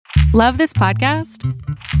Love this podcast?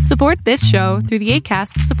 Support this show through the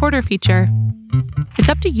Acast supporter feature. It's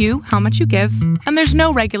up to you how much you give, and there's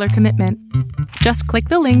no regular commitment. Just click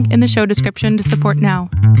the link in the show description to support now.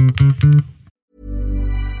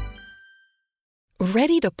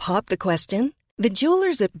 Ready to pop the question? The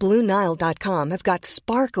jewelers at BlueNile.com have got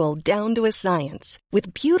sparkle down to a science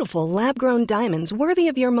with beautiful lab-grown diamonds worthy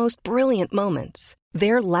of your most brilliant moments.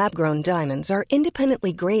 Their lab-grown diamonds are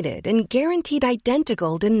independently graded and guaranteed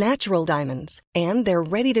identical to natural diamonds, and they're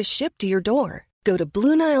ready to ship to your door. Go to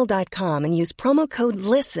BlueNile.com and use promo code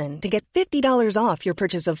LISTEN to get $50 off your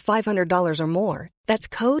purchase of $500 or more. That's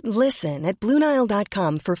code LISTEN at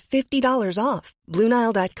BlueNile.com for $50 off.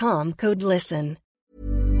 BlueNile.com, code LISTEN.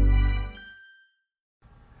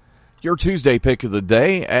 Your Tuesday pick of the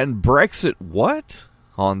day, and Brexit what?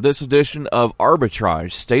 On this edition of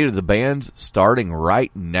Arbitrage State of the Bands, starting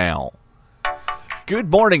right now.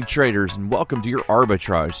 Good morning, traders, and welcome to your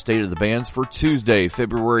Arbitrage State of the Bands for Tuesday,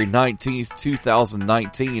 February 19th,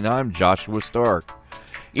 2019. I'm Joshua Stark.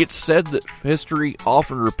 It's said that history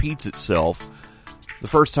often repeats itself. The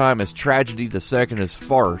first time is tragedy, the second is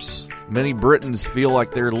farce. Many Britons feel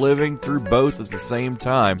like they're living through both at the same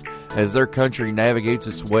time as their country navigates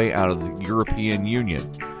its way out of the European Union.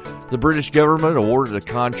 The British government awarded a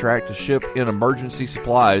contract to ship in emergency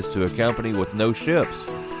supplies to a company with no ships.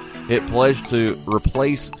 It pledged to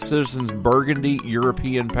replace citizens' burgundy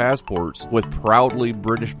European passports with proudly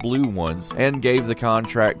British blue ones and gave the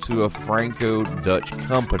contract to a Franco-Dutch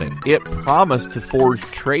company. It promised to forge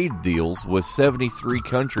trade deals with 73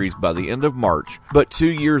 countries by the end of March, but 2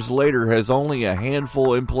 years later has only a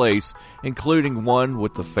handful in place, including one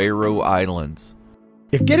with the Faroe Islands.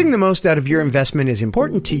 If getting the most out of your investment is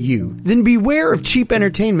important to you, then beware of cheap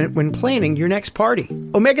entertainment when planning your next party.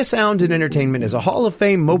 Omega Sound and Entertainment is a Hall of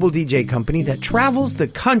Fame mobile DJ company that travels the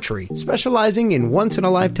country, specializing in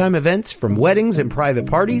once-in-a-lifetime events from weddings and private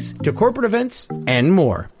parties to corporate events and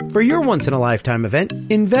more. For your once-in-a-lifetime event,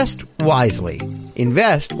 invest wisely.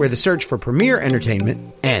 Invest where the search for premier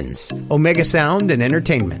entertainment ends. Omega Sound and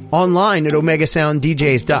Entertainment. Online at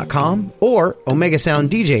OmegaSoundDJs.com or Omega Sound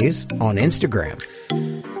DJs on Instagram.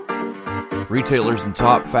 Retailers and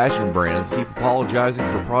top fashion brands keep apologizing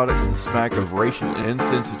for products that smack of racial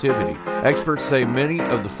insensitivity. Experts say many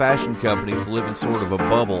of the fashion companies live in sort of a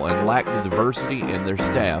bubble and lack the diversity in their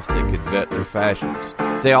staff that could vet their fashions.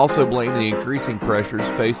 They also blame the increasing pressures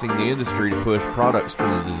facing the industry to push products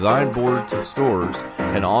from the design board to stores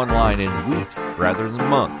and online in weeks rather than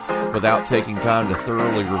months, without taking time to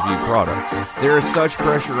thoroughly review products. There is such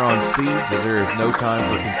pressure on speed that there is no time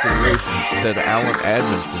for consideration, said Alan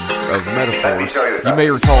Admonson of Metaphors. You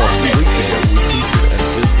may recall a few weeks ago we featured an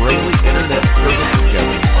Israeli internet services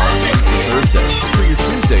company on Thursday. For your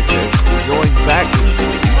Tuesday pick, we're going back to the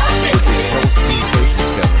Middle East with a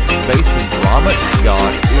telecommunications company based in Ramat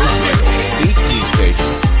Gan, Israel. Beat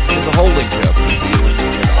Communications is a holding company dealing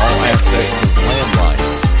in all aspects of landline,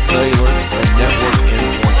 cellular, and network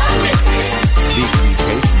endpoint services. Beat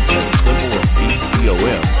Communications has a symbol of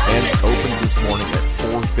BCOM and opens this morning at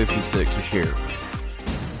 $4.56 a share.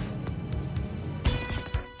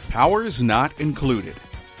 Powers Not Included,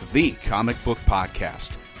 the comic book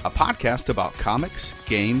podcast. A podcast about comics,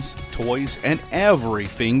 games, toys, and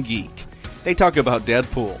everything geek. They talk about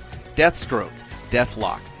Deadpool, Deathstroke,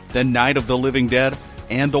 Deathlock, The Night of the Living Dead,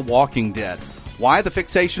 and The Walking Dead. Why the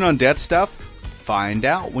fixation on dead stuff? Find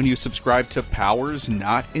out when you subscribe to Powers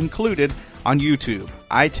Not Included on YouTube,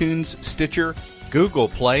 iTunes, Stitcher, Google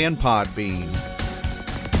Play, and Podbean.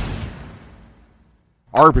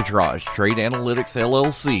 Arbitrage Trade Analytics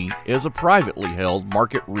LLC is a privately held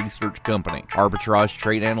market research company. Arbitrage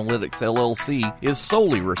Trade Analytics LLC is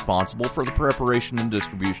solely responsible for the preparation and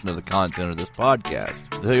distribution of the content of this podcast.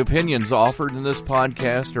 The opinions offered in this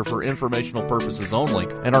podcast are for informational purposes only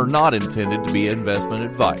and are not intended to be investment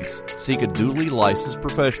advice. Seek a duly licensed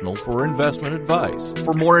professional for investment advice.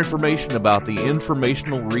 For more information about the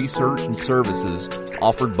informational research and services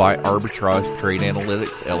offered by Arbitrage Trade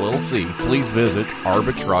Analytics LLC, please visit arbitragetrade.com.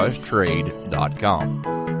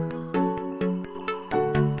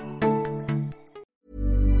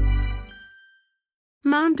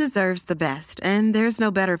 Mom deserves the best, and there's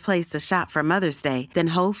no better place to shop for Mother's Day than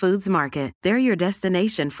Whole Foods Market. They're your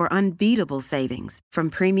destination for unbeatable savings, from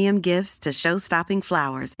premium gifts to show-stopping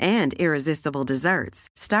flowers and irresistible desserts.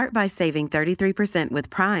 Start by saving 33% with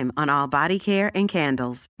Prime on all body care and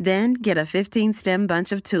candles. Then get a 15-stem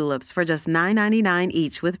bunch of tulips for just $9.99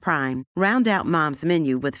 each with Prime. Round out Mom's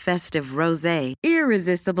menu with festive rosé,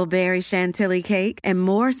 irresistible berry chantilly cake, and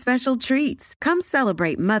more special treats. Come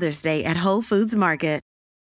celebrate Mother's Day at Whole Foods Market.